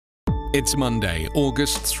It's Monday,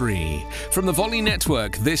 August 3. From the Volley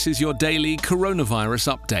Network, this is your daily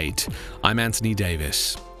coronavirus update. I'm Anthony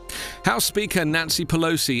Davis. House Speaker Nancy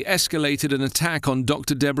Pelosi escalated an attack on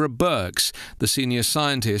Dr. Deborah Birx, the senior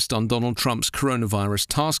scientist on Donald Trump's coronavirus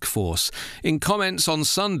task force, in comments on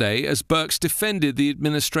Sunday as Birx defended the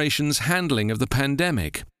administration's handling of the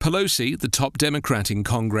pandemic. Pelosi, the top Democrat in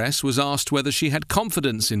Congress, was asked whether she had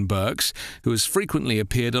confidence in Birx, who has frequently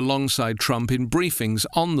appeared alongside Trump in briefings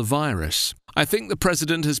on the virus. "I think the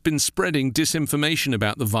president has been spreading disinformation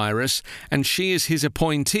about the virus, and she is his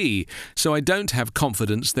appointee, so I don't have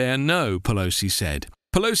confidence there, no," Pelosi said.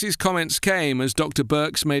 Pelosi's comments came as Dr.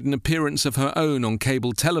 Birx made an appearance of her own on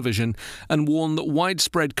cable television and warned that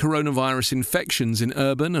widespread coronavirus infections in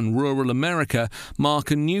urban and rural America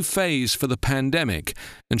mark a new phase for the pandemic,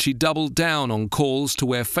 and she doubled down on calls to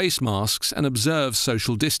wear face masks and observe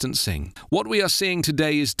social distancing. "What we are seeing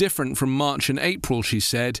today is different from March and April," she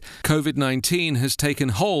said. "COVID-19 has taken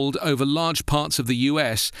hold over large parts of the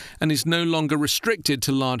US and is no longer restricted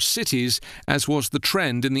to large cities, as was the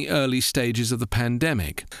trend in the early stages of the pandemic."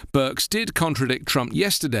 Birx did contradict Trump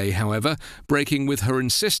yesterday, however, breaking with her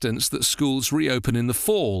insistence that schools reopen in the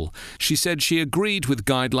fall. She said she agreed with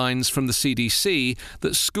guidelines from the CDC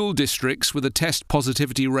that school districts with a test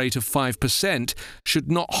positivity rate of 5%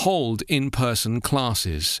 should not hold in-person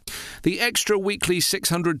classes. The extra weekly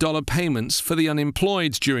 $600 payments for the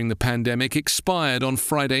unemployed during the pandemic expired on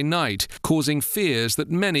Friday night, causing fears that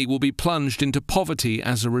many will be plunged into poverty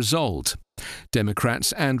as a result.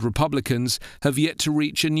 Democrats and Republicans have yet to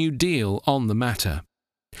reach a new deal on the matter.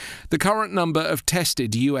 The current number of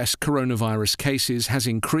tested US coronavirus cases has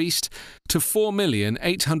increased to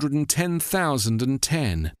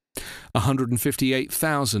 4,810,010.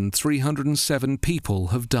 158,307 people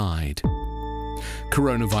have died.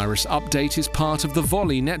 Coronavirus Update is part of the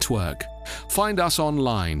Volley Network. Find us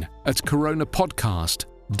online at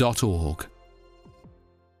coronapodcast.org.